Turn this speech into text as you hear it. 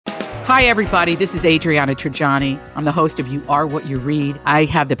Hi, everybody. This is Adriana Trajani. I'm the host of You Are What You Read. I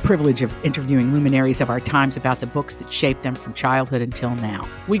have the privilege of interviewing luminaries of our times about the books that shaped them from childhood until now.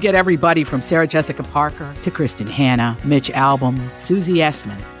 We get everybody from Sarah Jessica Parker to Kristen Hanna, Mitch Albom, Susie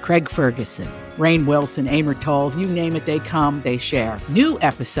Essman, Craig Ferguson, Rainn Wilson, Amor Towles, you name it, they come, they share. New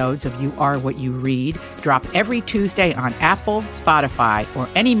episodes of You Are What You Read drop every Tuesday on Apple, Spotify, or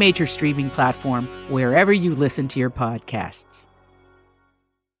any major streaming platform wherever you listen to your podcasts.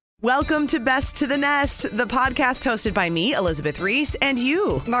 Welcome to Best to the Nest, the podcast hosted by me, Elizabeth Reese, and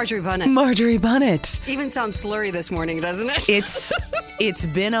you, Marjorie Bunnett. Marjorie Bunnett. Even sounds slurry this morning, doesn't it? It's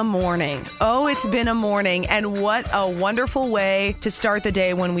been a morning. Oh, it's been a morning. And what a wonderful way to start the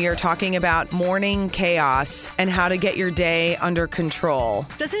day when we are talking about morning chaos and how to get your day under control.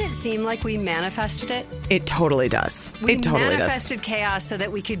 Doesn't it seem like we manifested it? It totally does. We manifested chaos so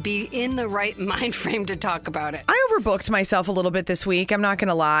that we could be in the right mind frame to talk about it. I overbooked myself a little bit this week. I'm not going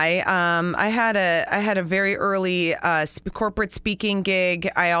to lie. I had a very early corporate speaking gig.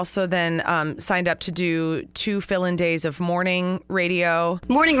 I also then signed up to do 2 fill-in days of morning radio.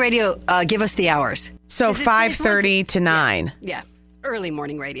 Morning radio, give us the hours. So 5:30 to 9. Yeah. Early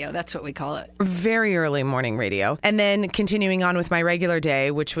morning radio. That's what we call it. Very early morning radio. And then continuing on with my regular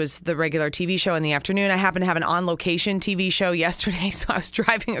day, which was the regular TV show in the afternoon. I happened to have an on-location TV show yesterday, so I was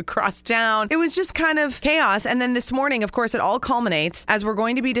driving across town. It was just kind of chaos. And then this morning, of course, it all culminates as we're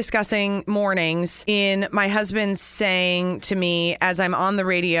going to be discussing mornings in my husband saying to me as I'm on the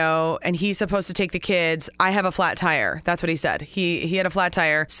radio and he's supposed to take the kids, I have a flat tire. That's what he said. He had a flat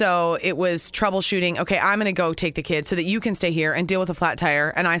tire. So it was troubleshooting. Okay, I'm going to go take the kids so that you can stay here and deal with a flat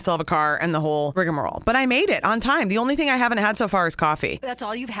tire, and I still have a car and the whole rigmarole. But I made it on time. The only thing I haven't had so far is coffee. That's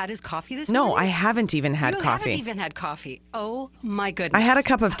all you've had is coffee this morning? No, I haven't even had coffee. You haven't even had coffee. Oh, my goodness. I had a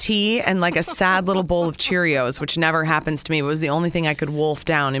cup of tea and like a sad little bowl of Cheerios, which never happens to me. It was the only thing I could wolf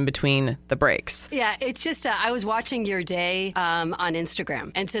down in between the breaks. Yeah, it's just, I was watching your day on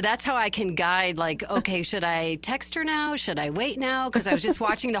Instagram. And so that's how I can guide, like, okay, should I text her now? Should I wait now? Because I was just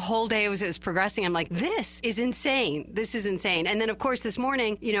watching the whole day as it was progressing. I'm like, this is insane. This is insane. And then, of course, this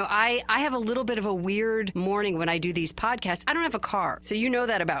morning, you know, I have a little bit of a weird morning when I do these podcasts. I don't have a car. So you know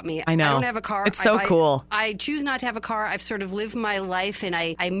that about me. I know. I don't have a car. It's so cool. I choose not to have a car. I've sort of lived my life and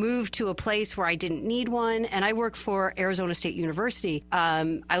I moved to a place where I didn't need one. And I work for Arizona State University.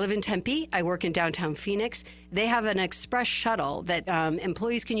 I live in Tempe. I work in downtown Phoenix. They have an express shuttle that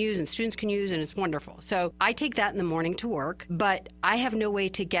employees can use and students can use, and it's wonderful. So I take that in the morning to work, but I have no way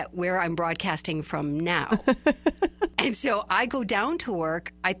to get where I'm broadcasting from now. And so I go down to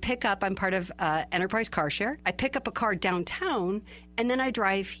work. I pick up, I'm part of Enterprise Car Share. I pick up a car downtown, and then I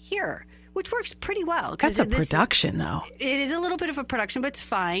drive here, which works pretty well. That's a production, though. It is a little bit of a production, but it's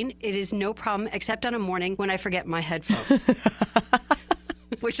fine. It is no problem, except on a morning when I forget my headphones.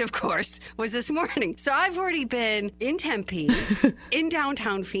 Which, of course, was this morning. So I've already been in Tempe, in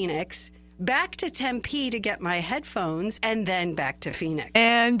downtown Phoenix, back to Tempe to get my headphones, and then back to Phoenix.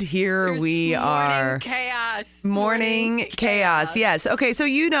 And here we are. Morning chaos. Yes. Okay, so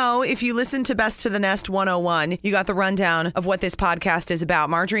you know, if you listen to Best to the Nest 101, you got the rundown of what this podcast is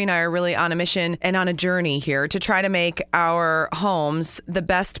about. Marjorie and I are really on a mission and on a journey here to try to make our homes the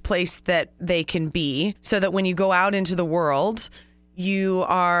best place that they can be so that when you go out into the world, you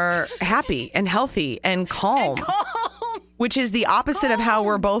are happy and healthy and calm. Which is the opposite of how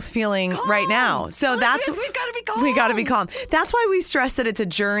we're both feeling right now. So we've got to be calm. We got to be calm. That's why we stress that it's a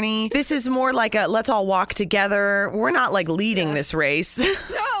journey. This is more like a let's all walk together. We're not like leading this race.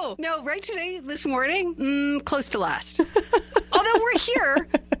 No, right today, this morning, close to last. Although we're here,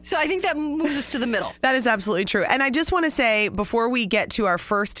 so I think that moves us to the middle. That is absolutely true. And I just want to say, before we get to our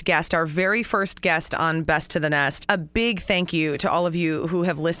first guest, our very first guest on Best to the Nest, a big thank you to all of you who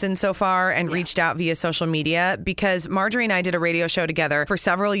have listened so far and reached out via social media, because Marjorie and I did a radio show together for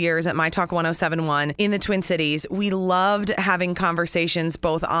several years at My Talk 1071 in the Twin Cities. We loved having conversations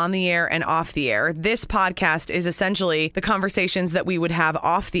both on the air and off the air. This podcast is essentially the conversations that we would have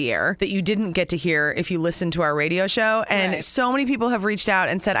off the air that you didn't get to hear if you listened to our radio show. And so many people have reached out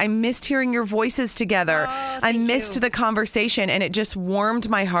and said, I missed hearing your voices together. I missed the conversation, and it just warmed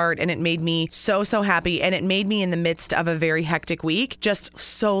my heart, and it made me so happy. And it made me, in the midst of a very hectic week, just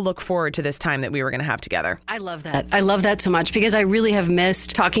so look forward to this time that we were going to have together. I love that. I love that so much because I really have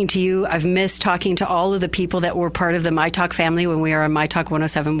missed talking to you. I've missed talking to all of the people that were part of the My Talk family when we are on My Talk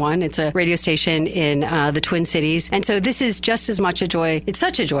 1071. It's a radio station in the Twin Cities. And so this is just as much a joy. It's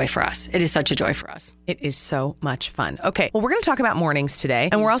such a joy for us. It is such a joy for us. It is so much fun. Okay, well, we're going to talk about mornings today.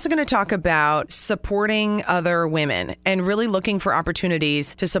 And And we're also going to talk about supporting other women and really looking for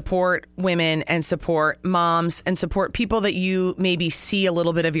opportunities to support women and support moms and support people that you maybe see a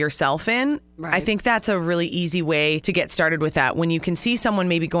little bit of yourself in. Right. I think that's a really easy way to get started with that. When you can see someone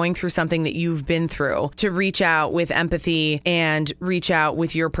maybe going through something that you've been through, to reach out with empathy and reach out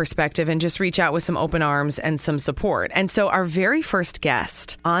with your perspective and just reach out with some open arms and some support. And so our very first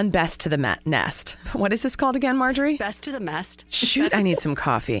guest on Best to the Nest, what is this called again, Marjorie? Best to the Mest. Shoot, I need some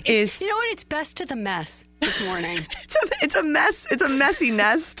coffee. You know what? It's best to the mess this morning. It's a mess. It's a messy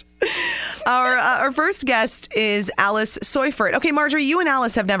nest. Our first guest is Alice Seufert. Okay, Marjorie, you and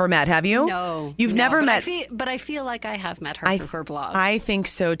Alice have never met, have you? No. You've never met. But I feel like I have met her through her blog. I think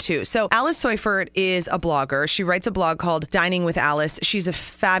so too. So Alice Seufert is a blogger. She writes a blog called Dining with Alice. She's a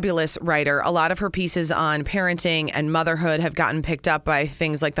fabulous writer. A lot of her pieces on parenting and motherhood have gotten picked up by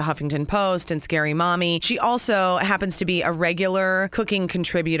things like the Huffington Post and Scary Mommy. She also happens to be a regular cooking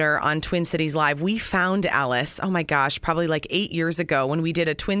contributor on Twin Cities Live. We found Alice, oh my gosh, probably like 8 years ago when we did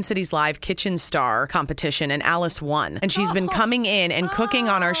a Twin Cities Live Kitchen Star competition, and Alice won. And she's been coming in and cooking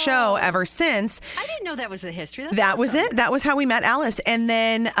on our show ever since. I didn't know that was the history. That was it. That was how we met Alice. And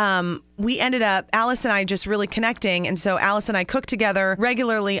then we ended up, Alice and I just really connecting. And so Alice and I cook together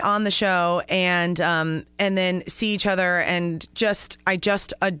regularly on the show and then see each other. And I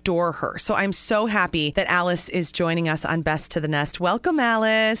just adore her. So I'm so happy that Alice is joining us on Best to the Nest. Welcome,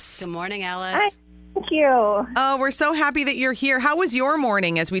 Alice. Good morning, Alice. Hi. Thank you. Oh, we're so happy that you're here. How was your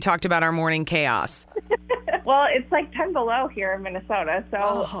morning as we talked about our morning chaos? Well, it's like 10 below here in Minnesota.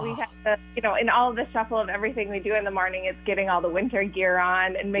 So we have to, in all of the shuffle of everything we do in the morning, it's getting all the winter gear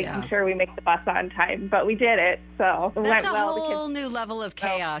on and making sure we make the bus on time. But we did it. So it that's went a well. whole new level of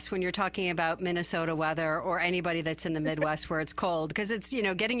chaos when you're talking about Minnesota weather or anybody that's in the Midwest where it's cold. Because it's,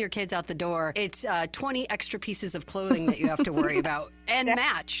 getting your kids out the door. It's 20 extra pieces of clothing that you have to worry about and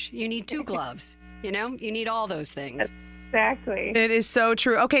match. You need 2 gloves. You need all those things. Exactly. It is so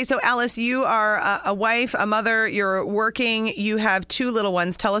true. Okay, so Alice, you are a wife, a mother, you're working, you have 2 little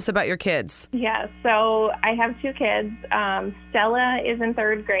ones. Tell us about your kids. Yeah, so I have 2 kids. Stella is in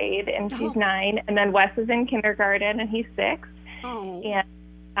 3rd grade, and she's 9. And then Wes is in kindergarten, and he's 6. Oh. And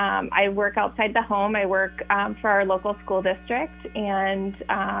I work outside the home. I work for our local school district, and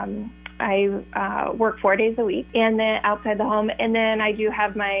I work 4 days a week, and then outside the home. And then I do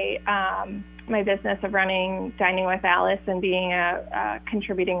have my business of running Dining with Alice and being a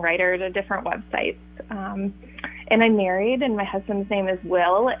contributing writer to different websites. And I'm married, and my husband's name is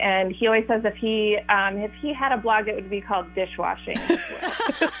Will, and he always says if he had a blog, it would be called Dishwashing.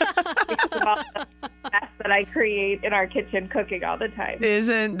 Because of all the mess that I create in our kitchen cooking all the time.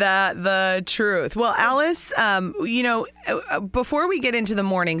 Isn't that the truth? Well, Alice, before we get into the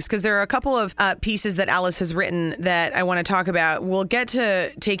mornings, because there are a couple of pieces that Alice has written that I want to talk about, we'll get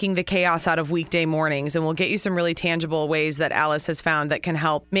to taking the chaos out of weekday mornings, and we'll get you some really tangible ways that Alice has found that can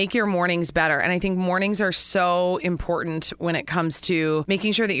help make your mornings better. And I think mornings are so important when it comes to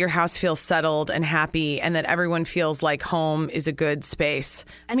making sure that your house feels settled and happy and that everyone feels like home is a good space.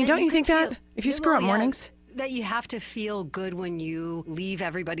 I mean, don't you think that? If you screw up mornings? That you have to feel good when you leave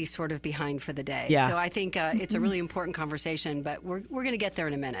everybody sort of behind for the day. Yeah. So I think it's a really important conversation, but we're going to get there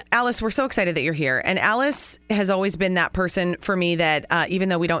in a minute. Alice, we're so excited that you're here. And Alice has always been that person for me that even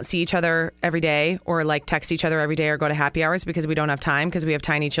though we don't see each other every day or like text each other every day or go to happy hours because we don't have time because we have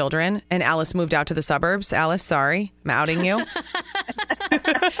tiny children, and Alice moved out to the suburbs. Alice, sorry, I'm outing you.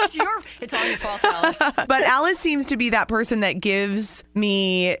 It's all your fault, Alice. But Alice seems to be that person that gives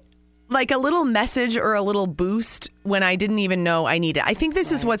me like a little message or a little boost when I didn't even know I needed it. I think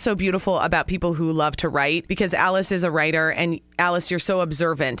this is what's so beautiful about people who love to write, because Alice is a writer, and Alice, you're so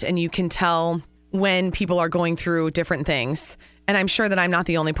observant and you can tell when people are going through different things. And I'm sure that I'm not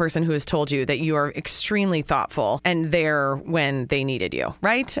the only person who has told you that you are extremely thoughtful and there when they needed you,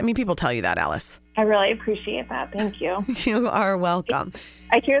 right? I mean, people tell you that, Alice. I really appreciate that. Thank you. You are welcome.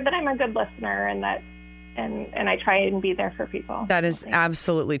 I hear that I'm a good listener and that and I try and be there for people. That is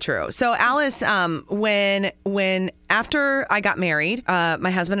absolutely true. So Alice, when after I got married, my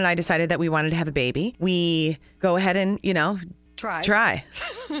husband and I decided that we wanted to have a baby. We go ahead and, try.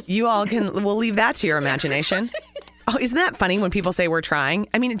 You all we'll leave that to your imagination. Oh, isn't that funny when people say we're trying?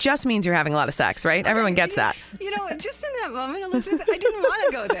 I mean, it just means you're having a lot of sex, right? Everyone gets that. Just in that moment, Elizabeth, I didn't want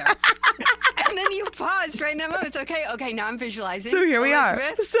to go there. And then you paused right in that moment. It's okay, now I'm visualizing. So here we are.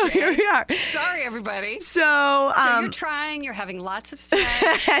 Here we are. Sorry, everybody. So you're trying, you're having lots of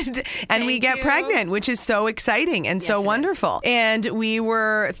sex. and we get pregnant, which is so exciting and so wonderful. And we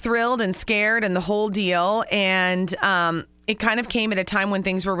were thrilled and scared and the whole deal. And it kind of came at a time when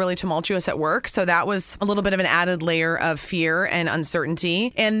things were really tumultuous at work. So that was a little bit of an added layer of fear and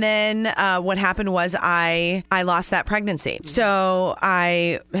uncertainty. And then what happened was I lost that pregnancy. So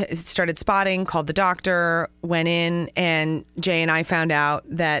I started spotting, called the doctor, went in, and Jay and I found out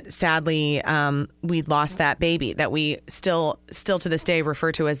that sadly we'd lost that baby that we still to this day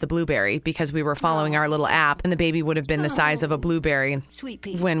refer to as the blueberry, because we were following our little app and the baby would have been the size of a blueberry. Sweet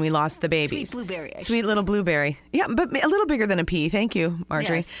pea. When we lost the baby. Sweet blueberry. Sweet little blueberry. Yeah, but a little bigger than a pea. Thank you,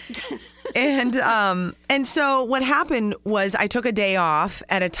 Marjorie. Yes. And so what happened was I took a day off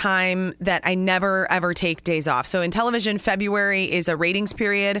at a time that I never, ever take days off. So in television, February is a ratings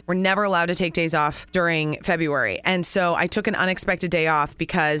period. We're never allowed to take days off during February. And so I took an unexpected day off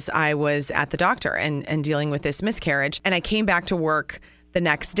because I was at the doctor and dealing with this miscarriage. And I came back to work the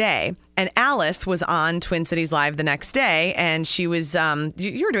next day. And Alice was on Twin Cities Live the next day. And she was,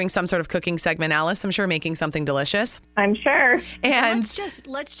 you were doing some sort of cooking segment, Alice. I'm sure making something delicious. I'm sure. And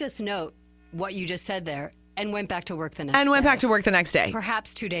let's just note what you just said there. And went back to work the next day. And went back to work the next day.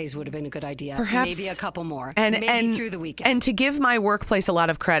 Perhaps 2 days would have been a good idea. Perhaps. Maybe a couple more. And through the weekend. And to give my workplace a lot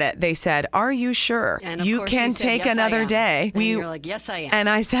of credit, they said, "Are you sure? And of You course can you said, take "Yes, another I am." day." And you're like, "Yes, I am." And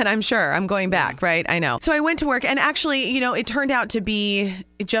I said, "I'm sure. I'm going back." Right? I know. So I went to work, and actually, it turned out to be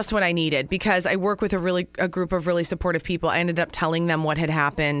just what I needed, because I work with a group of really supportive people. I ended up telling them what had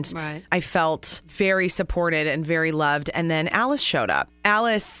happened. Right. I felt very supported and very loved. And then Alice showed up.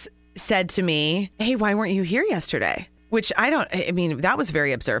 Alice said to me, "Hey, why weren't you here yesterday?" Which that was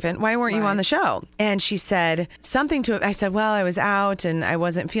very observant. Why weren't you on the show? And she said something to it. I said, well, I was out and I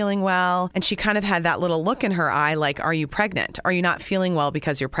wasn't feeling well. And she kind of had that little look in her eye, like, are you pregnant? Are you not feeling well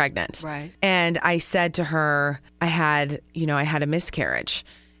because you're pregnant? Right. And I said to her, I had a miscarriage.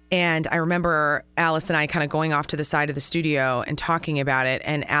 And I remember Alice and I kind of going off to the side of the studio and talking about it.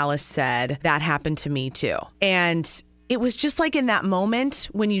 And Alice said, that happened to me too. And it was just like in that moment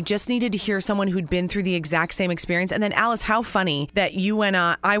when you just needed to hear someone who'd been through the exact same experience. And then, Alice, how funny that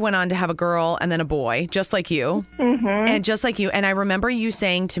I went on to have a girl and then a boy, just like you. Mm-hmm. And just like you. And I remember you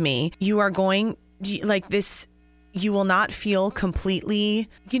saying to me, you are going like this. You will not feel completely,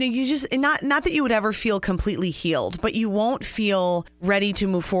 you just, not that you would ever feel completely healed, but you won't feel ready to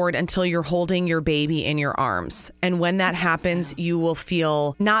move forward until you're holding your baby in your arms. And when that happens, you will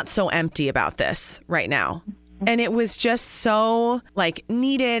feel not so empty about this right now. And it was just so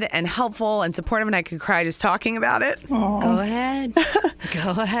needed and helpful and supportive, and I could cry just talking about it. Aww. Go ahead.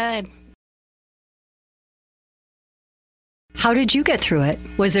 Go ahead. How did you get through it?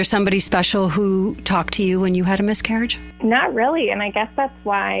 Was there somebody special who talked to you when you had a miscarriage? Not really, and I guess that's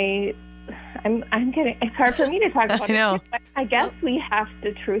why it's hard for me to talk about I know. it. But I guess we have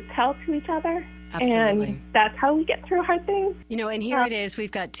to truth tell to each other. Absolutely. And that's how we get through hard things. And here it is. We've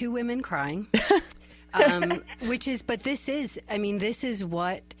got two women crying. This is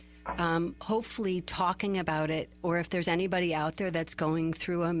what, hopefully talking about it, or if there's anybody out there that's going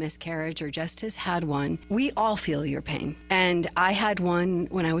through a miscarriage or just has had one, we all feel your pain. And I had one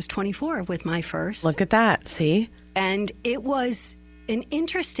when I was 24 with my first. Look at that. See? And it was an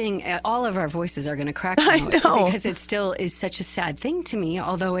interesting, all of our voices are going to crack I out know. because it still is such a sad thing to me,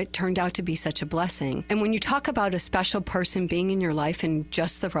 although it turned out to be such a blessing. And when you talk about a special person being in your life in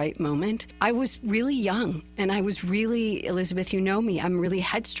just the right moment, I was really young and I was really, Elizabeth, you know me, I'm really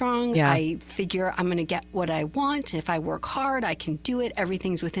headstrong. Yeah. I figure I'm going to get what I want. If I work hard, I can do it.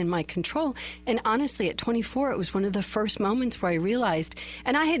 Everything's within my control. And honestly, at 24, it was one of the first moments where I realized,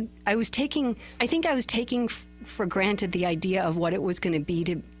 and I was taking for granted the idea of what it was going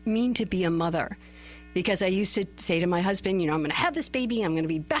to mean to be a mother. Because I used to say to my husband, I'm going to have this baby, I'm going to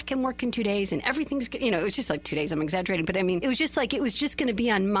be back in work in 2 days, and everything's, it was just like 2 days, I'm exaggerating, but it was just going to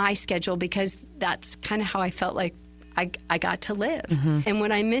be on my schedule because that's kind of how I felt like I got to live. Mm-hmm. And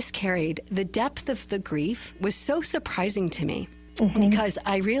when I miscarried, the depth of the grief was so surprising to me because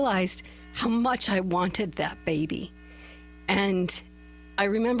I realized how much I wanted that baby. And I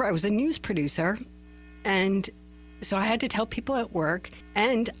remember I was a news producer, and so I had to tell people at work,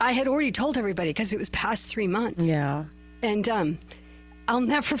 and I had already told everybody because it was past 3 months. Yeah. And I'll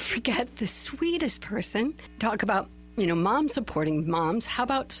never forget the sweetest person. Talk about, moms supporting moms. How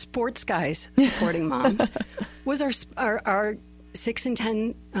about sports guys supporting moms? Was our 6 and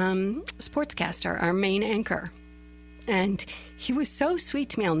 10 sportscaster, our main anchor. And he was so sweet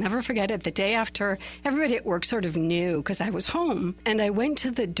to me. I'll never forget it. The day after, everybody at work sort of knew because I was home. And I went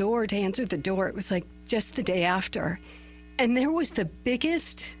to the door to answer the door. It was just the day after. And there was the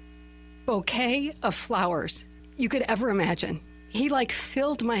biggest bouquet of flowers you could ever imagine. He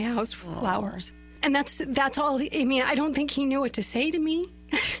filled my house with flowers. And that's all. I don't think he knew what to say to me.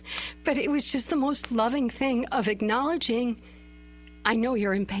 But it was just the most loving thing of acknowledging, I know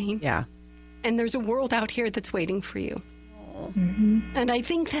you're in pain. Yeah. And there's a world out here that's waiting for you. Mm-hmm. And I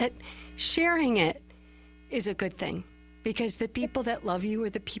think that sharing it is a good thing, because the people that love you or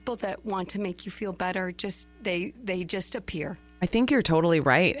the people that want to make you feel better, they just appear. I think you're totally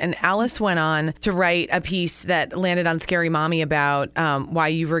right. And Alice went on to write a piece that landed on Scary Mommy about why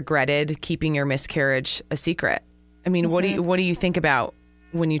you regretted keeping your miscarriage a secret. I mean, mm-hmm. what do you think about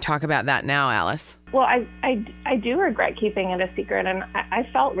when you talk about that now, Alice? Well, I do regret keeping it a secret, and I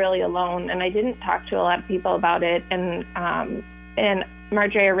felt really alone, and I didn't talk to a lot of people about it. And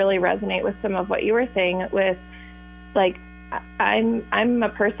Marjorie, I really resonate with some of what you were saying with, like, I'm a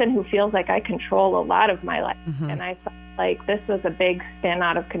person who feels like I control a lot of my life, mm-hmm. and I felt like this was a big spin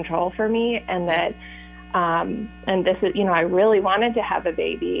out of control for me, and that and this is, I really wanted to have a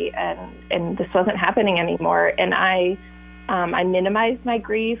baby, and this wasn't happening anymore, and I minimized my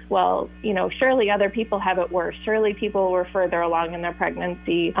grief. Well, surely other people have it worse. Surely people were further along in their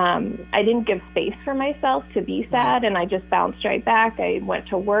pregnancy. I didn't give space for myself to be sad, and I just bounced right back. I went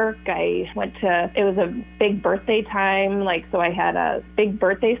to work. It was a big birthday time, so I had a big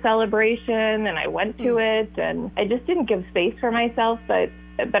birthday celebration, and I went to it, and I just didn't give space for myself, but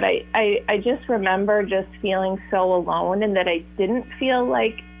I just remember just feeling so alone, and that I didn't feel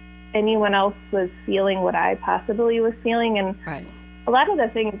like anyone else was feeling what I possibly was feeling. And right. A lot of the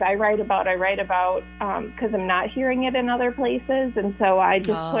things I write about because I'm not hearing it in other places, and so I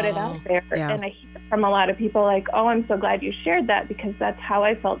just put it out there. Yeah. And I hear from a lot of people like, "Oh, I'm so glad you shared that, because that's how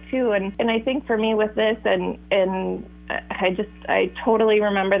I felt too." And I think for me with this, and I totally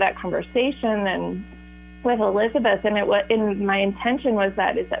remember that conversation and with Elizabeth, and my intention was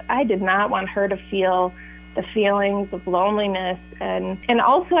that I did not want her to feel the feelings of loneliness, and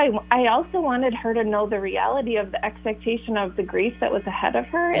also I also wanted her to know the reality of the expectation of the grief that was ahead of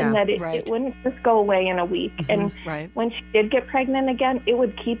her, and that it wouldn't just go away in a week. Mm-hmm. And when she did get pregnant again, it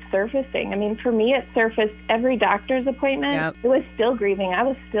would keep surfacing. I mean, for me, it surfaced every doctor's appointment. Yep. It was still grieving. I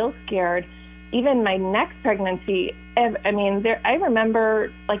was still scared. Even my next pregnancy, I remember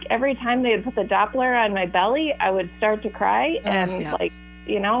every time they would put the Doppler on my belly, I would start to cry, and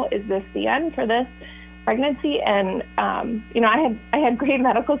is this the end for this pregnancy? And I had great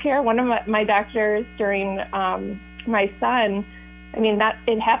medical care. One of my doctors during my son, that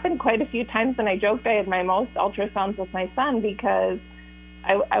it happened quite a few times, and I joked I had my most ultrasounds with my son, because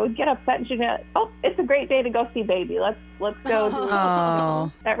I would get upset, and she'd be like, "Oh, it's a great day to go see baby. Let's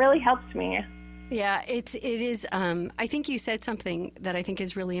go." That really helped me. Yeah, it is. I think you said something that I think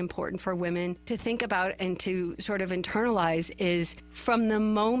is really important for women to think about and to sort of internalize, is from the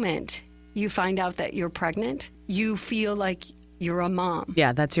moment you find out that you're pregnant, you feel like you're a mom.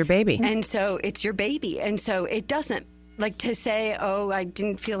 Yeah, that's your baby. And so it's your baby. And so it doesn't, to say, oh, I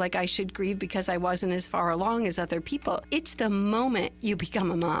didn't feel like I should grieve because I wasn't as far along as other people. It's the moment you become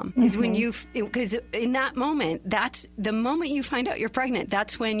a mom, mm-hmm. is when because in that moment, that's the moment you find out you're pregnant.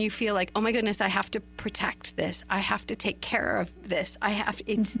 That's when you feel like, oh my goodness, I have to protect this. I have to take care of this.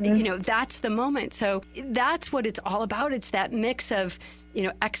 Mm-hmm. That's the moment. So that's what it's all about. It's that mix of,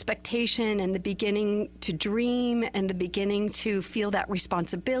 expectation and the beginning to dream and the beginning to feel that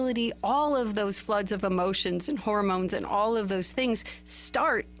responsibility. All of those floods of emotions and hormones and all of those things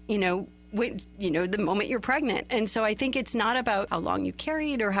start, with, the moment you're pregnant. And so I think it's not about how long you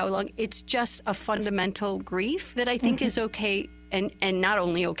carried or how long, it's just a fundamental grief that I think mm-hmm. is okay. And not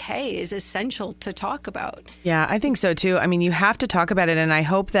only okay, is essential to talk about. Yeah, I think so too. You have to talk about it. And I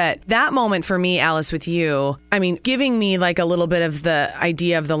hope that moment for me, Alice, with you, giving me a little bit of the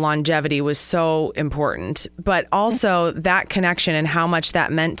idea of the longevity was so important, but also that connection and how much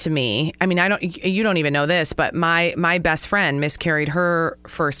that meant to me. You don't even know this, but my best friend miscarried her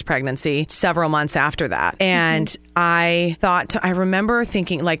first pregnancy several months after that. And mm-hmm. I remember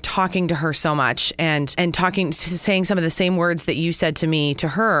thinking, talking to her so much and saying some of the same words that you said to me to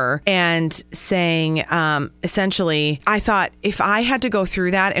her, and saying, essentially, I thought, if I had to go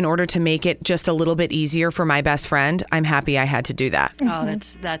through that in order to make it just a little bit easier for my best friend, I'm happy I had to do that. Oh,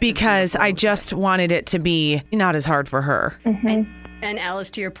 that's because I just wanted it to be not as hard for her. Mm-hmm. And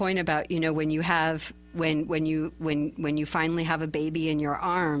Alice, to your point about, when you have when you finally have a baby in your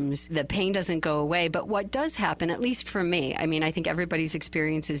arms, the pain doesn't go away. But what does happen, at least for me, I think everybody's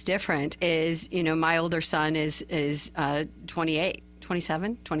experience is different, is, my older son is 28,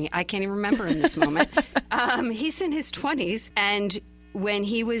 27, 20. I can't even remember in this moment. He's in his 20s. And when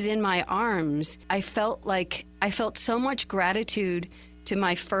he was in my arms, I felt so much gratitude to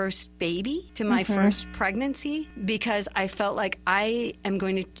my first baby, to my mm-hmm. first pregnancy, because I felt like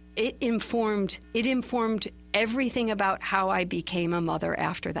it informed everything about how I became a mother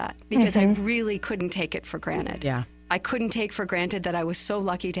after that, because I really couldn't take it for granted. Yeah. I couldn't take for granted that I was so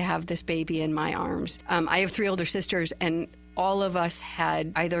lucky to have this baby in my arms. I have 3 older sisters, and all of us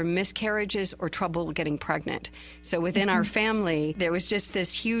had either miscarriages or trouble getting pregnant. So within our family, there was just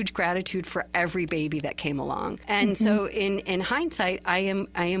this huge gratitude for every baby that came along. And so in hindsight, I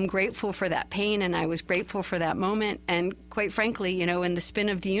am grateful for that pain, and I was grateful for that moment. And quite frankly, you know, in the spin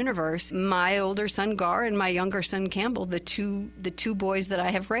of the universe, my older son Gar and my younger son Campbell, the two boys that I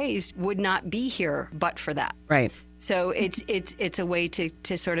have raised, would not be here but for that. Right. So it's a way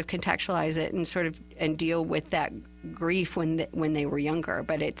to sort of contextualize it and deal with that grief when they were younger.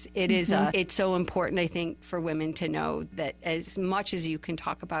 But it's so important, I think, for women to know that as much as you can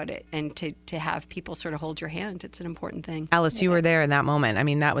talk about it and to have people sort of hold your hand, it's an important thing. Alice, you were there in that moment. I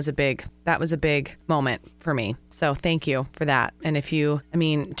mean, that was a big moment for me. So thank you for that. And I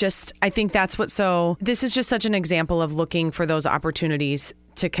think that's this is just such an example of looking for those opportunities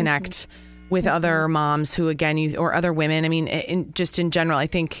to connect with other moms who, again, or other women. I mean, in general, I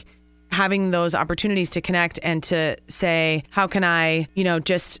think having those opportunities to connect and to say, how can I,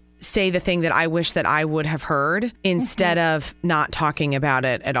 just say the thing that I wish that I would have heard instead of not talking about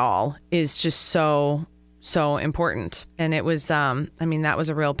it at all is just so important. And it was, that was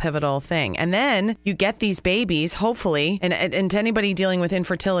a real pivotal thing. And then you get these babies, hopefully, and to anybody dealing with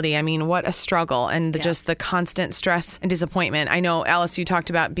infertility, I mean, what a struggle and just the constant stress and disappointment. I know, Alice, you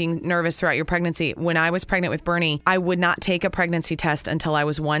talked about being nervous throughout your pregnancy. When I was pregnant with Bernie, I would not take a pregnancy test until I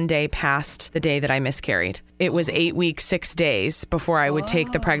was 1 day past the day that I miscarried. It was 8 weeks, 6 days before I would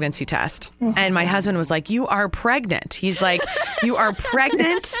take the pregnancy test. And my husband was like, "You are pregnant." He's like, "You are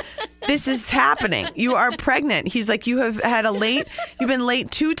pregnant? This is happening. You are pregnant." He's like, you've been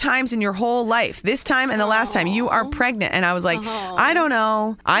late 2 times in your whole life. This time and the last time, you are pregnant. And I was like, I don't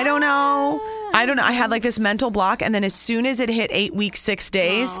know. I had like this mental block. And then as soon as it hit 8 weeks, 6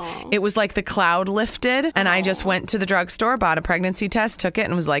 days, it was like the cloud lifted. And I just went to the drugstore, bought a pregnancy test, took it,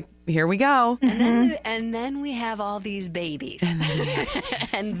 and was like, here we go. And then we have all these babies.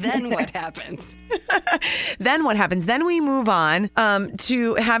 And then what happens? Then what happens? Then we move on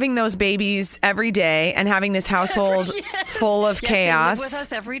to having those babies every day and having this household full of chaos. They live with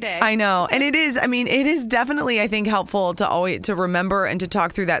us every day. I know. And it is definitely, I think, helpful to remember and to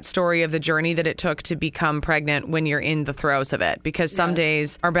talk through that story of the journey that it took to become pregnant when you're in the throes of it, because some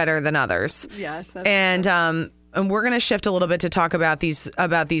days are better than others. Yes. And we're going to shift a little bit to talk about these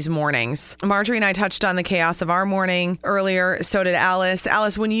mornings. Marjorie and I touched on the chaos of our morning earlier. So did Alice.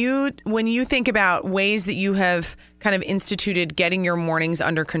 Alice, when you think about ways that you have kind of instituted getting your mornings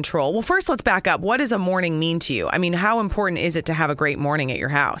under control, well, first let's back up. What does a morning mean to you? I mean, how important is it to have a great morning at your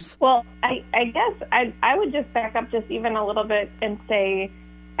house? Well, I guess I would just back up just even a little bit and say,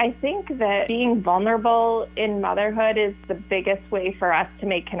 I think that being vulnerable in motherhood is the biggest way for us to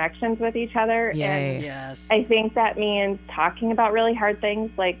make connections with each other. Yay. And yes. I think that means talking about really hard things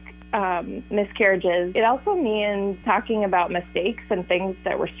like miscarriages. It also means talking about mistakes and things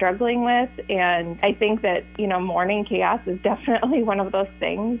that we're struggling with. And I think that, morning chaos is definitely one of those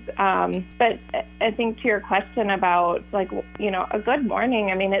things. But I think to your question about a good morning,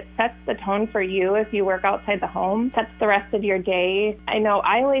 it sets the tone for you if you work outside the home, sets the rest of your day. I know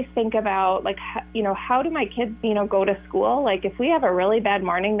I always think about how do my kids, go to school? Like if we have a really bad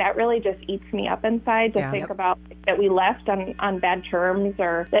morning, that really just eats me up inside to think about that we left on bad terms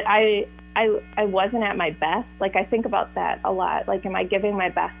or that I wasn't at my best. Like I think about that a lot. Like, am I giving my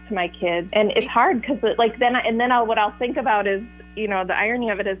best to my kids? And it's hard because what I'll think about is, the irony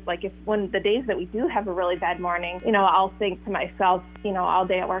of it is like when the days that we do have a really bad morning, I'll think to myself, all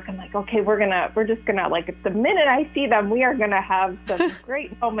day at work, I'm like, okay, we're just gonna the minute I see them, we are gonna have some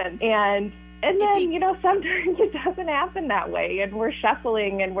great moments. And then, sometimes it doesn't happen that way, and we're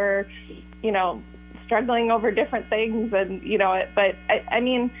shuffling and we're, struggling over different things, and but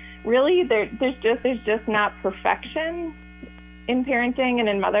really there's just not perfection in parenting and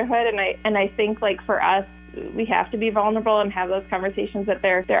in motherhood, and I think for us, we have to be vulnerable and have those conversations that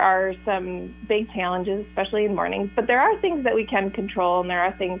there are some big challenges, especially in mornings, but there are things that we can control and there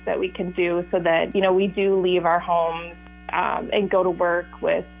are things that we can do so that we do leave our homes and go to work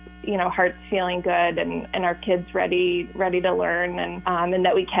with hearts feeling good and our kids ready to learn and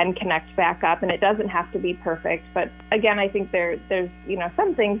that we can connect back up. And it doesn't have to be perfect. But again, I think there's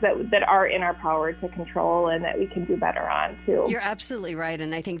some things that are in our power to control and that we can do better on too. You're absolutely right.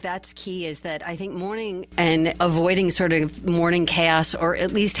 And I think that's key, is that I think morning and avoiding sort of morning chaos, or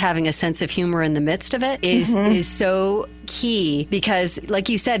at least having a sense of humor in the midst of it is so key because, like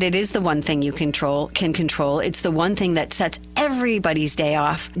you said, it is the one thing you can control. It's the one thing that sets everybody's day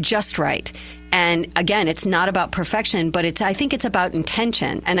off just right. And again, it's not about perfection, but I think it's about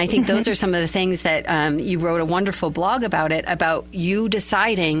intention. And I think those are some of the things that you wrote a wonderful blog about it, about you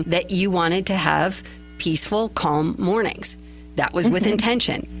deciding that you wanted to have peaceful, calm mornings. That was with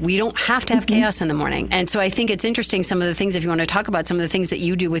intention. We don't have to have chaos in the morning. And so I think it's interesting, some of the things, if you want to talk about some of the things that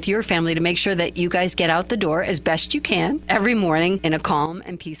you do with your family to make sure that you guys get out the door as best you can every morning in a calm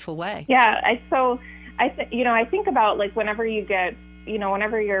and peaceful way. Yeah. I think about like whenever you get,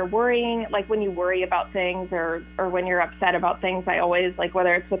 whenever you're worrying, like when you worry about things or when you're upset about things, I always like,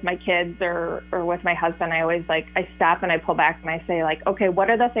 whether it's with my kids or with my husband, I always like, I stop and I pull back and I say like, okay, what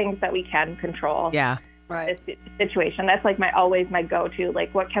are the things that we can control? Yeah. Right. This situation. That's like always my go-to,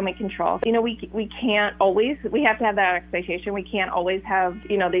 like what can we control? We can't always, we have to have that expectation. We can't always have,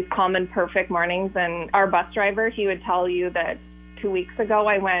 these calm and perfect mornings. And our bus driver, he would tell you that 2 weeks ago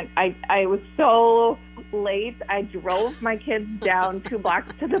I was so late. I drove my kids down 2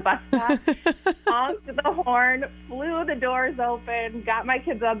 blocks to the bus stop, honked the horn, flew the doors open, got my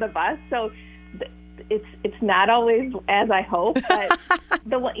kids on the bus. So it's not always as I hope, but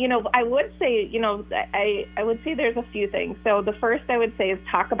I would say, I would say there's a few things. So the first I would say is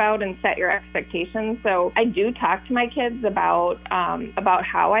talk about and set your expectations. So I do talk to my kids about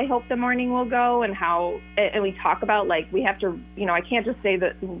how I hope the morning will go and we talk about like, we have to, I can't just say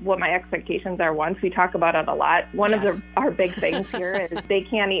that what my expectations are once. We talk about it a lot. One of our big things here is they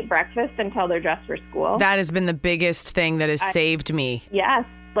can't eat breakfast until they're dressed for school. That has been the biggest thing that has saved me. Yes.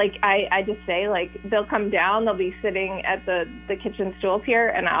 Like, I just say, like, they'll come down, they'll be sitting at the kitchen stools here,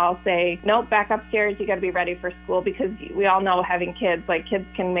 and I'll say, nope, back upstairs, you got to be ready for school, because we all know having kids, like, kids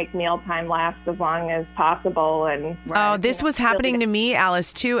can make mealtime last as long as possible. And this was happening to me,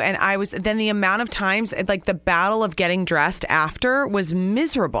 Alice, too, and then the amount of times, like, the battle of getting dressed after was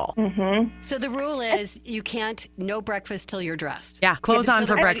miserable. Mm-hmm. So the rule is you can't, no breakfast till you're dressed. Yeah, clothes on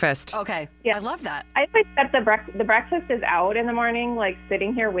for breakfast. Okay, yeah. I love that. I always set the breakfast is out in the morning, like,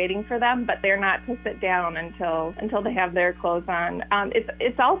 sitting here waiting for them, but they're not to sit down until they have their clothes on.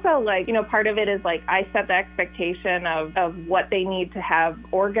 It's also like, part of it is like I set the expectation of what they need to have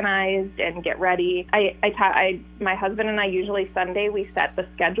organized and get ready. My husband and I usually Sunday we set the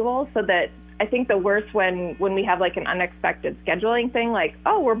schedule so that I think the worst when we have like an unexpected scheduling thing, like,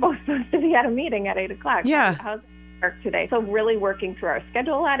 oh, we're both supposed to be at a meeting at 8:00. Yeah. How's work today? So really working through our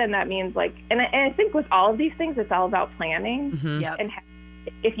schedule a lot, and that means like, and I think with all of these things, it's all about planning. Mm-hmm. Yep. And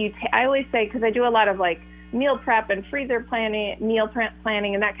I always say, because I do a lot of like meal prep and freezer planning,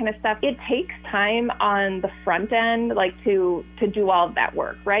 planning and that kind of stuff. It takes time on the front end, like to do all of that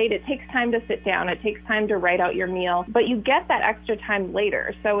work, right? It takes time to sit down. It takes time to write out your meal, but you get that extra time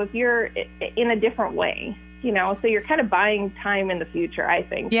later. So if you're in a different way, so you're kind of buying time in the future, I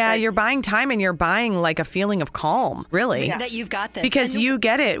think. Yeah, you're buying time and you're buying like a feeling of calm, really. Yeah. That you've got this. Because you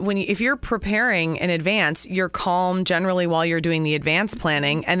get it. If you're preparing in advance, you're calm generally while you're doing the advanced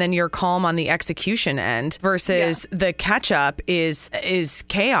planning, and then you're calm on the execution end versus the catch up is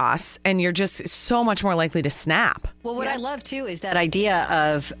chaos, and you're just so much more likely to snap. Well, what I love too is that idea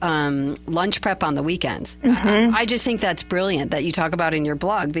of lunch prep on the weekends. Mm-hmm. I just think that's brilliant that you talk about in your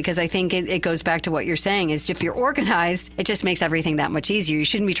blog, because I think it goes back to what you're saying is if you're organized, it just makes everything that much easier. You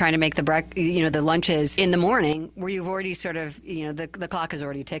shouldn't be trying to make the lunches in the morning where you've already sort of, the clock is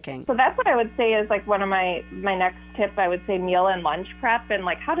already ticking. So that's what I would say is like one of my next tips. I would say meal and lunch prep, and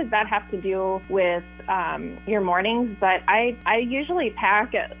like how does that have to do with your mornings? But I usually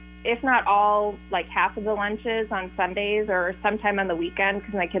pack if not all, like half of the lunches on Sundays or sometime on the weekend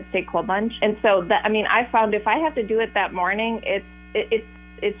because my kids take cold lunch. And so I found if I have to do it that morning,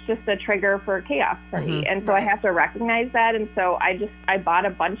 it's just a trigger for chaos for me. And so I have to recognize that. And so I bought a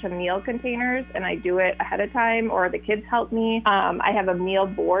bunch of meal containers and I do it ahead of time, or the kids help me. I have a meal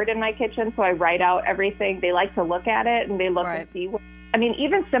board in my kitchen, so I write out everything. They like to look at it and they look and see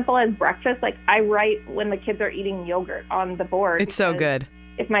even simple as breakfast, like I write when the kids are eating yogurt on the board. It's so good.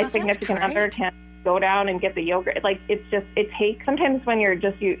 If my significant other can go down and get the yogurt, like it takes, sometimes when you're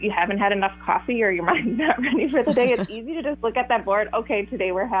just, you haven't had enough coffee or your mind's not ready for the day, it's easy to just look at that board. Okay,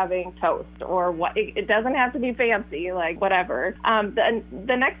 today we're having toast or what. It doesn't have to be fancy, like whatever.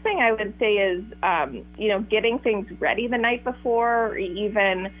 The next thing I would say is, getting things ready the night before, or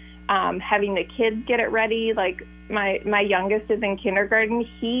even having the kids get it ready. Like my youngest is in kindergarten.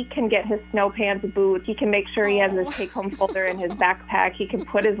 He can get his snow pants, boots. He can make sure he has his take-home folder in his backpack. He can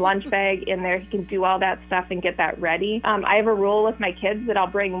put his lunch bag in there. He can do all that stuff and get that ready. I have a rule with my kids that I'll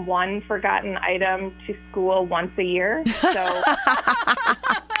bring one forgotten item to school once a year. So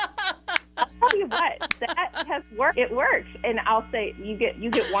tell you what, that has worked. It works. And I'll say, you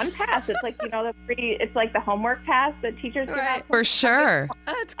get one pass. It's like, it's like the homework pass that teachers give out. For sure.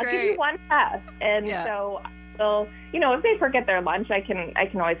 That's great. I'll give you one pass. And so, if they forget their lunch, I can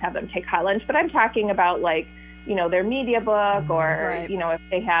always have them take hot lunch. But I'm talking about like, their media book or, if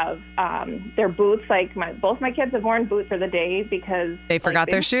they have their boots, like both my kids have worn boots for the day because they forgot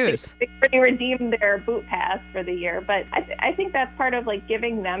their shoes. They redeemed their boot pass for the year. But I think that's part of like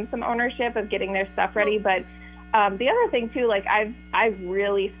giving them some ownership of getting their stuff ready. But the other thing too, like I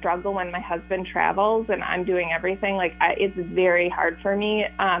really struggle when my husband travels and I'm doing everything. Like it's very hard for me.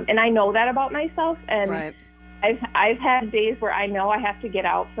 And I know that about myself. And right. I've had days where I know I have to get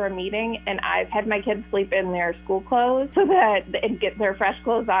out for a meeting, and I've had my kids sleep in their school clothes and get their fresh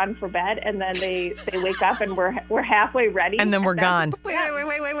clothes on for bed, and then they wake up and we're halfway ready, and then we're gone. Wait.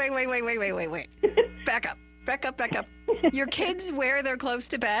 Back up. Your kids wear their clothes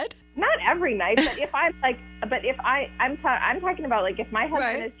to bed? Not every night, but if I'm like, I'm talking about like if my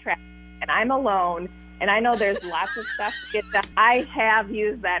husband is traveling and I'm alone. And I know there's lots of stuff to get done. I have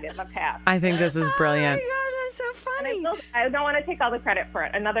used that in the past. I think this is brilliant. Oh my God, that's so funny. I don't want to take all the credit for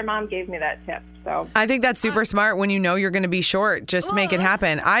it. Another mom gave me that tip. So I think that's super smart. When you know you're going to be short, just make it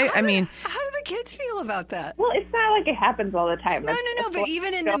happen. I mean, how do the kids feel about that? Well, it's not like it happens all the time. No. But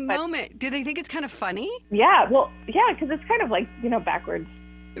even in the moment, do they think it's kind of funny? Yeah. Well, yeah, because it's kind of like backwards.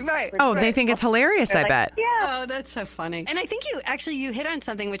 Right. Oh, they think it's hilarious, I bet. Yeah. Oh, that's so funny. And I think you hit on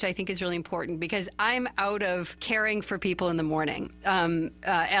something which I think is really important because I'm out of caring for people in the morning.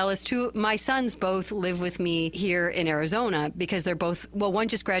 Alice, my sons both live with me here in Arizona because they're both, one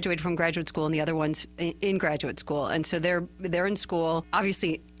just graduated from graduate school and the other one's in graduate school. And so they're in school.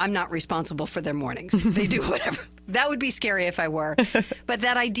 Obviously, I'm not responsible for their mornings. They do whatever. That would be scary if I were. But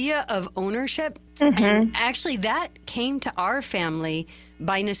that idea of ownership, and actually that came to our family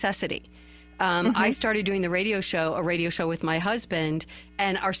by necessity. I started doing a radio show with my husband,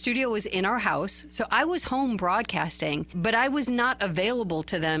 and our studio was in our house. So I was home broadcasting, but I was not available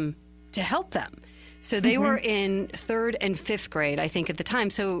to them to help them. So they were in 3rd and 5th grade, I think, at the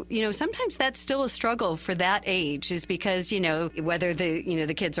time. So, sometimes that's still a struggle for that age is because, whether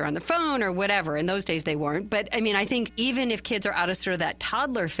the kids are on the phone or whatever. In those days, they weren't. But, I mean, I think even if kids are out of sort of that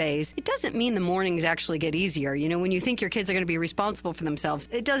toddler phase, it doesn't mean the mornings actually get easier. When you think your kids are going to be responsible for themselves,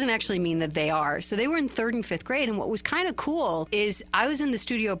 it doesn't actually mean that they are. So they were in 3rd and 5th grade. And what was kind of cool is I was in the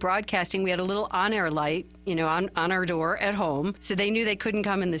studio broadcasting. We had a little on-air light, on our door at home. So they knew they couldn't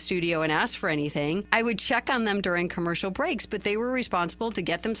come in the studio and ask for anything. I would check on them during commercial breaks, but they were responsible to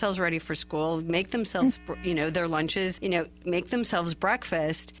get themselves ready for school, make themselves, their lunches, make themselves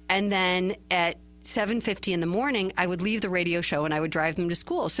breakfast. And then at 7:50 in the morning, I would leave the radio show and I would drive them to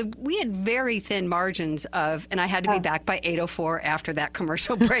school. So we had very thin margins and I had to be back by 8:04 after that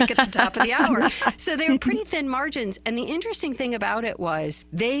commercial break at the top of the hour. So they were pretty thin margins. And the interesting thing about it was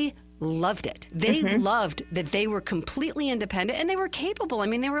they loved it. They loved that they were completely independent and they were capable. I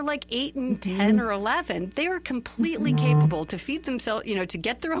mean, they were like 8 and 10 or 11. They were completely capable to feed themselves, to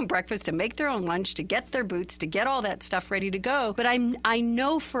get their own breakfast, to make their own lunch, to get their boots, to get all that stuff ready to go. But I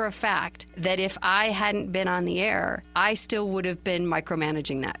know for a fact that if I hadn't been on the air, I still would have been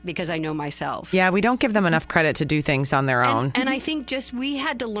micromanaging that because I know myself. Yeah, we don't give them enough credit to do things on their own. And I think we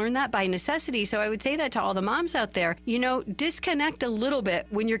had to learn that by necessity. So I would say that to all the moms out there, disconnect a little bit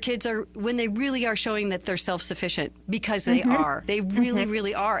when your kids when they really are showing that they're self-sufficient because they are. They really,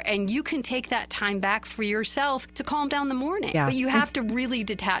 really are. And you can take that time back for yourself to calm down the morning. Yeah. But you have to really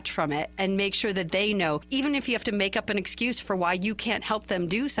detach from it and make sure that they know, even if you have to make up an excuse for why you can't help them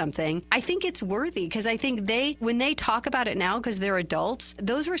do something, I think it's worthy because I think when they talk about it now because they're adults,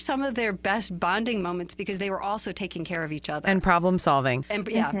 those were some of their best bonding moments because they were also taking care of each other. And problem solving. And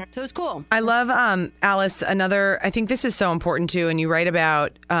so it's cool. I love, Alice, I think this is so important too, and you write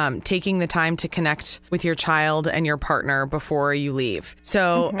about taking the time to connect with your child and your partner before you leave.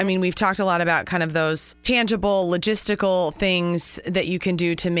 So, I mean, we've talked a lot about kind of those tangible, logistical things that you can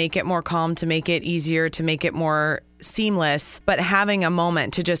do to make it more calm, to make it easier, to make it more seamless, but having a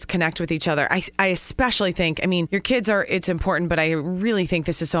moment to just connect with each other. I especially think, your kids it's important, but I really think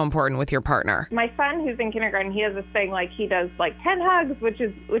this is so important with your partner. My son who's in kindergarten, he has this thing like he does like 10 hugs, which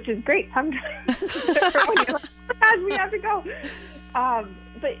is great sometimes. We have to go.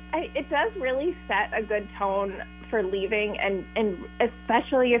 But it does really set a good tone for leaving, and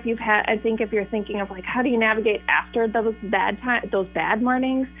especially if if you're thinking of like, how do you navigate after those bad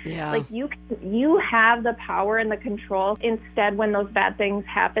mornings? Yeah. Like you have the power and the control. Instead, when those bad things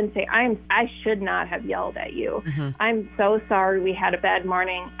happen, say, I should not have yelled at you. Mm-hmm. I'm so sorry we had a bad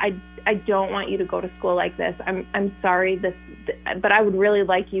morning. I don't want you to go to school like this. I'm sorry, but I would really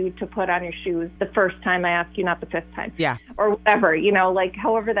like you to put on your shoes the first time I ask you, not the fifth time. Yeah. Or whatever, like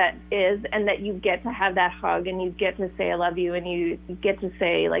however that is, and that you get to have that hug, and you get to say I love you, and you get to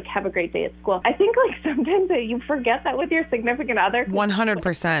say like have a great day at school. I think like sometimes you forget that with your significant other.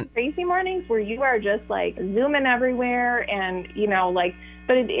 100%. Crazy mornings where you are just like zooming everywhere, and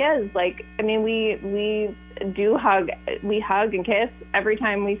but it is like, I mean, we hug and kiss every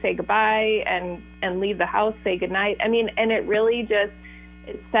time we say goodbye and leave the house, say goodnight. I mean, and it really just,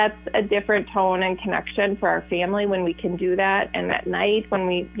 it sets a different tone and connection for our family when we can do that. And at night when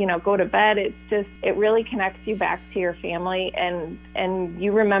we, go to bed, it really connects you back to your family, and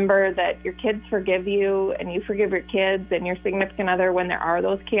you remember that your kids forgive you, and you forgive your kids and your significant other when there are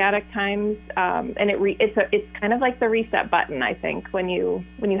those chaotic times. And it's kind of like the reset button, I think, when you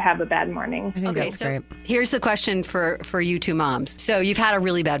have a bad morning. I think that's great. Here's the question for you two moms. So you've had a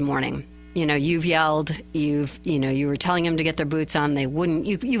really bad morning. You've yelled, you were telling them to get their boots on. They wouldn't.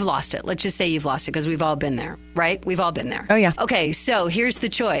 You've lost it. Let's just say you've lost it, because we've all been there, right? We've all been there. Oh, yeah. Okay, so here's the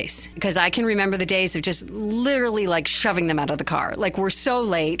choice, because I can remember the days of just literally like shoving them out of the car. Like, we're so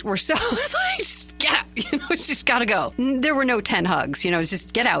late. It's like, just get out. It's just got to go. There were no 10 hugs. It's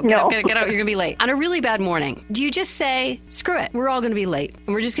just get out. Get out. You're going to be late. On a really bad morning, do you just say, screw it, we're all going to be late, and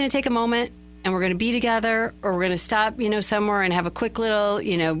we're just going to take a moment, and we're going to be together, or we're going to stop, somewhere and have a quick little,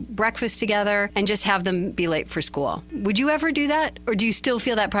 breakfast together and just have them be late for school? Would you ever do that? Or do you still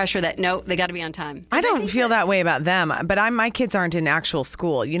feel that pressure that, no, they got to be on time? I don't feel that way about them, but my kids aren't in actual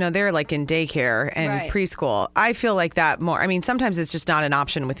school. They're like in daycare and preschool. I feel like that more. I mean, sometimes it's just not an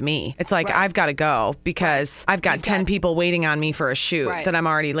option with me. It's like, I've got to go because I've got 10 people waiting on me for a shoot that I'm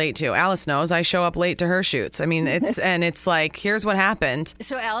already late to. Alice knows I show up late to her shoots. I mean, it's like, here's what happened.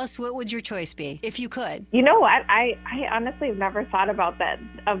 So Alice, what would your choice be if you could? You know what? I honestly have never thought about that,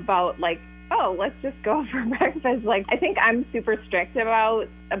 about like, oh, let's just go for breakfast. Like, I think I'm super strict about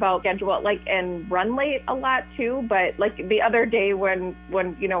schedule, like, and run late a lot too. But like the other day when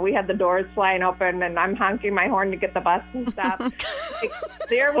we had the doors flying open and I'm honking my horn to get the bus and stuff, like,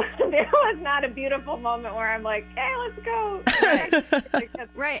 there was not a beautiful moment where I'm like, hey, let's go.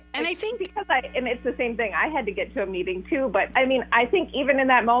 Right. And I think and it's the same thing. I had to get to a meeting too. But I mean, I think even in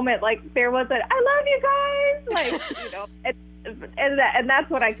that moment, like there was I love you guys. Like, and that's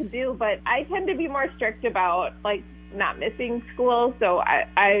what I could do. But I tend to be more strict about like not missing school. So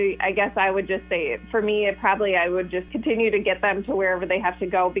I guess I would just say, for me, I would just continue to get them to wherever they have to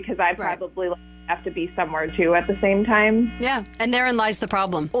go, because I probably have to be somewhere too at the same time. Yeah. And therein lies the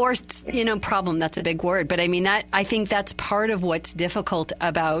problem. Or, problem, that's a big word. But I mean, I think that's part of what's difficult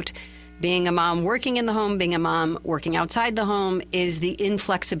about being a mom working in the home, being a mom working outside the home, is the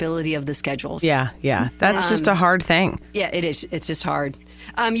inflexibility of the schedules. Yeah. That's just a hard thing. Yeah, it is. It's just hard.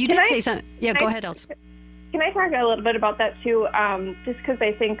 You did say something. Yeah, go ahead, Elsa. Can I talk a little bit about that too? Just because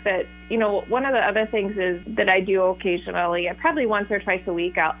I think that, one of the other things is that I do occasionally, probably once or twice a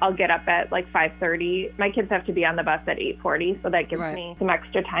week, I'll get up at like 5:30. My kids have to be on the bus at 8:40, so that gives me some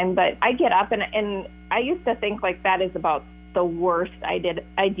extra time. But I get up and I used to think like that is about the worst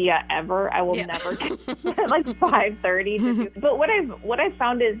idea ever. I will never get like 5:30 to do. But what I've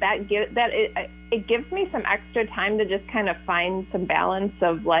found is that it gives me some extra time to just kind of find some balance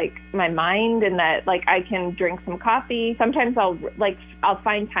of like my mind, and that like I can drink some coffee. Sometimes I'll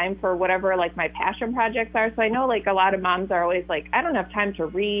find time for whatever like my passion projects are. So I know like a lot of moms are always like, I don't have time to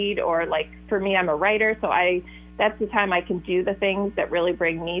read, or like for me, I'm a writer, so that's the time I can do the things that really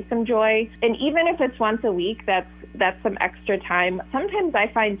bring me some joy. And even if it's once a week, that's some extra time. Sometimes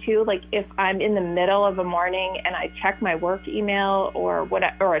I find too, like if I'm in the middle of a morning and I check my work email or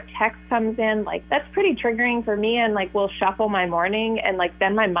a text comes in, like that's pretty triggering for me, and like will shuffle my morning, and like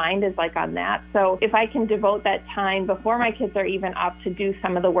then my mind is like on that. So if I can devote that time before my kids are even up to do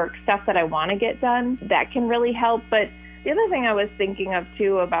some of the work stuff that I want to get done, that can really help. But the other thing I was thinking of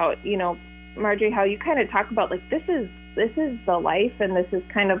too about, Marjorie, how you kind of talk about like this is the life, and this is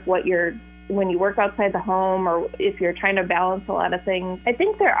kind of what when you work outside the home, or if you're trying to balance a lot of things. I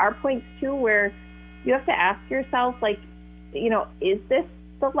think there are points too where you have to ask yourself, like, is this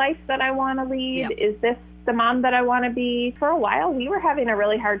the life that I want to lead? Yep. Is this the mom that I want to be? For a while, we were having a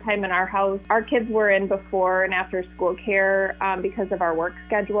really hard time in our house. Our kids were in before and after school care because of our work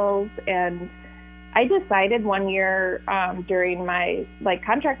schedules, and I decided one year during my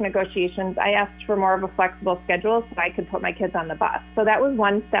contract negotiations, I asked for more of a flexible schedule so I could put my kids on the bus. So that was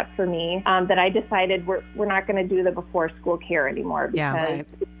one step for me that I decided we're not going to do the before school care anymore because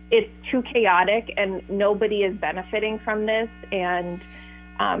it's too chaotic and nobody is benefiting from this. And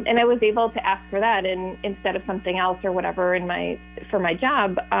I was able to ask for that instead of something else or whatever for my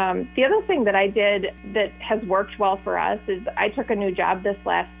job. The other thing that I did that has worked well for us is I took a new job this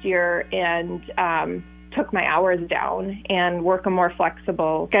last year and took my hours down and work a more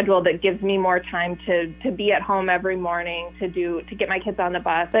flexible schedule that gives me more time to be at home every morning to get my kids on the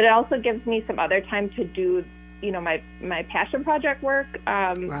bus. But it also gives me some other time to do my passion project work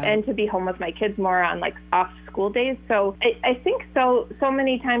and to be home with my kids more on off school days. So I think so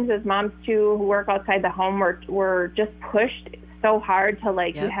many times as moms too who work outside the home, we're just pushed so hard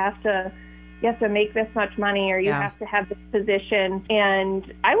to you have to make this much money or you have to have this position.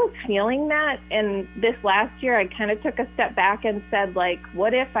 And I was feeling that. And this last year I kind of took a step back and said,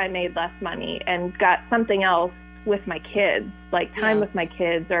 what if I made less money and got something else with my kids, time with my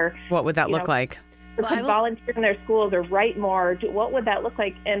kids? Or what would that look like? Or could volunteer in their schools or write more. What would that look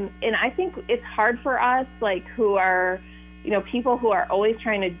like? And I think it's hard for us, who are, people who are always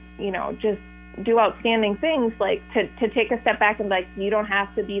trying to, just do outstanding things, to take a step back and you don't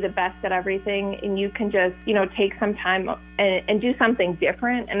have to be the best at everything, and you can just, take some time and do something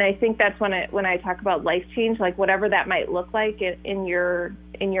different. And I think that's when I talk about life change, whatever that might look like in your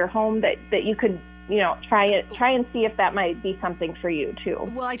home, that you could, try and see if that might be something for you too.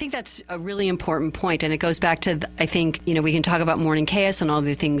 Well, I think that's a really important point, and it goes back to I think we can talk about morning chaos and all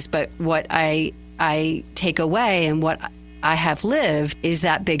the things, but what I take away and what I have lived is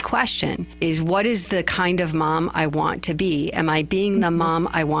that big question: is what is the kind of mom I want to be? Am I being the mom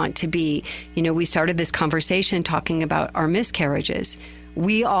I want to be? We started this conversation talking about our miscarriages.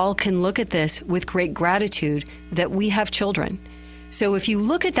 We all can look at this with great gratitude that we have children. So if you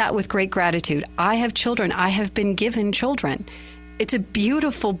look at that with great gratitude, I have children, I have been given children. It's a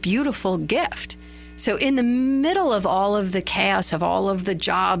beautiful, beautiful gift. So in the middle of all of the chaos, of all of the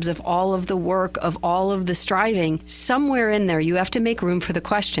jobs, of all of the work, of all of the striving, somewhere in there, you have to make room for the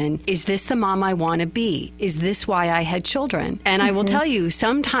question, is this the mom I want to be? Is this why I had children? And I will tell you,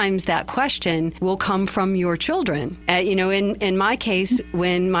 sometimes that question will come from your children. In my case,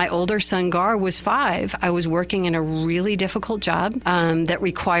 when my older son Gar was 5, I was working in a really difficult job that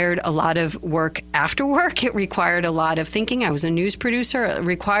required a lot of work after work. It required a lot of thinking. I was a news producer. It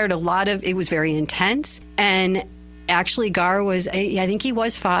required it was very intense. And actually, Gar was, I think he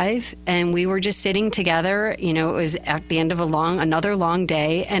was 5, and we were just sitting together. It was at the end of another long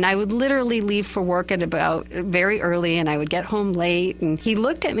day, and I would literally leave for work at about very early, and I would get home late. And he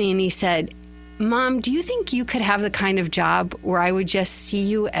looked at me and he said, "Mom, do you think you could have the kind of job where I would just see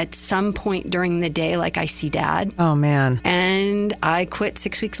you at some point during the day like I see Dad?" Oh, man. And I quit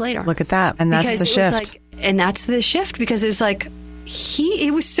 6 weeks later. Look at that. And that's the shift. And that's the shift, because it was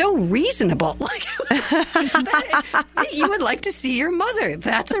it was so reasonable. You would like to see your mother.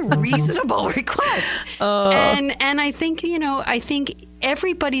 That's a reasonable request. And I think,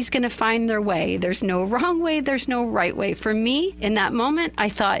 everybody's going to find their way. There's no wrong way. There's no right way. For me, in that moment, I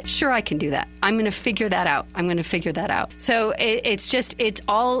thought, sure, I can do that. I'm going to figure that out. So it's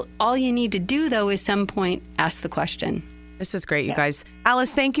all you need to do, though, is some point ask the question. This is great, you guys.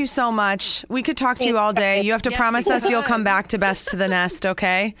 Alice, thank you so much. We could talk to you all day. You have to promise us you'll come back to Best to the Nest,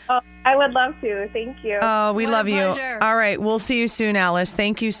 okay? Oh, I would love to. Thank you. Oh, we love you. All right. We'll see you soon, Alice.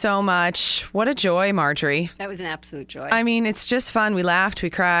 Thank you so much. What a joy, Marjorie. That was an absolute joy. I mean, it's just fun. We laughed.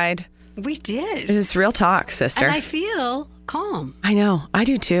 We cried. We did. It was real talk, sister. And I feel calm. I know. I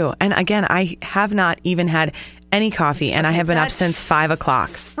do too. And again, I have not even had any coffee, and I have been up since 5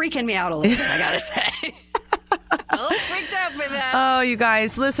 o'clock. Freaking me out a little bit, I gotta say. A little freaked out by that. Oh, you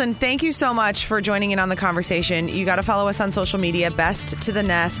guys, listen, thank you so much for joining in on the conversation. You got to follow us on social media, Best to the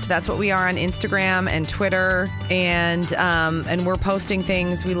Nest. That's what we are on Instagram and Twitter. And we're posting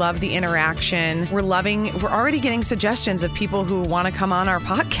things. We love the interaction. We're already getting suggestions of people who want to come on our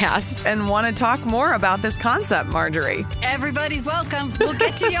podcast and want to talk more about this concept, Marjorie. Everybody's welcome. We'll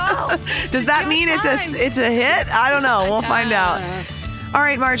get to y'all. Does that mean it's a hit? I don't know. We'll find out. All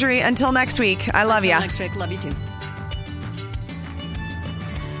right, Marjorie, until next week. I love you. Next week. Love you too.